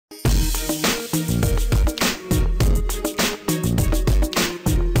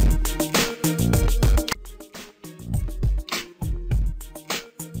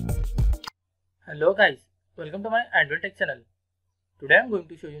Hello guys, welcome to my AndWin Tech channel. Today I am going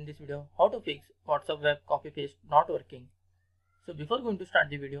to show you in this video how to fix WhatsApp web copy paste not working. So before going to start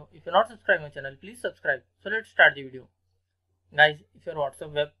the video, if you are not subscribed my channel, please subscribe. So let's start the video. Guys, if your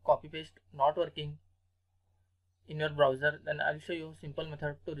WhatsApp web copy paste not working in your browser, then I will show you a simple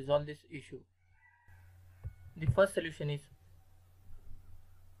method to resolve this issue. The first solution is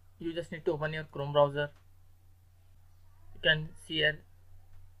you just need to open your Chrome browser. You can see here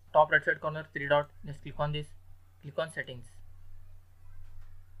top right side corner 3 dot, just click on this, click on settings,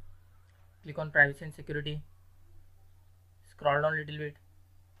 click on privacy and security, scroll down a little bit.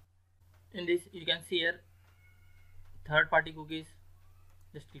 In this you can see here third party cookies,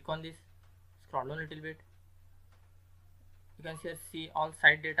 just click on this, scroll down a little bit. You can see here see all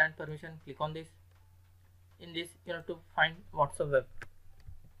site data and permission, click on this. In this you have to find WhatsApp web.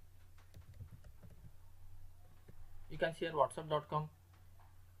 You can see here whatsapp.com.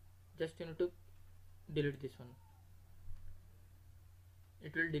 Just you need to delete this one.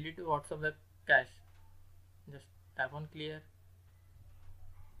 It will delete your WhatsApp web cache. Just tap on clear,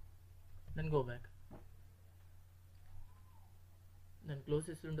 then go back, then close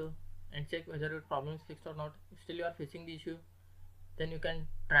this window and check whether your problem is fixed or not. If still you are facing the issue, then you can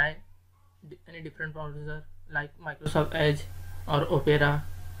try any different browser like Microsoft Edge or Opera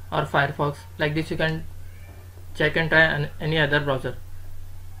or Firefox. Like this you can check and try any other browser.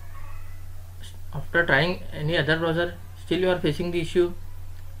 After trying any other browser, still you are facing the issue,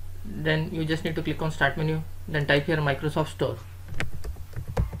 then you just need to click on start menu, then type here Microsoft Store.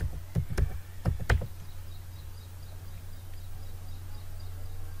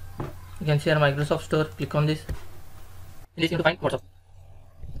 You can see here Microsoft Store, click on this. In this you need to find WhatsApp.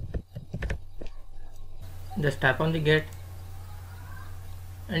 Just tap on the get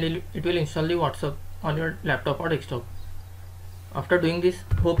and it will install the WhatsApp on your laptop or desktop. After doing this,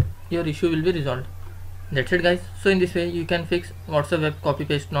 hope your issue will be resolved. That's it guys. So in this way you can fix WhatsApp web copy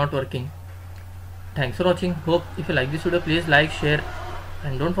paste not working. Thanks for watching. Hope if you like this video, please like, share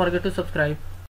and don't forget to subscribe.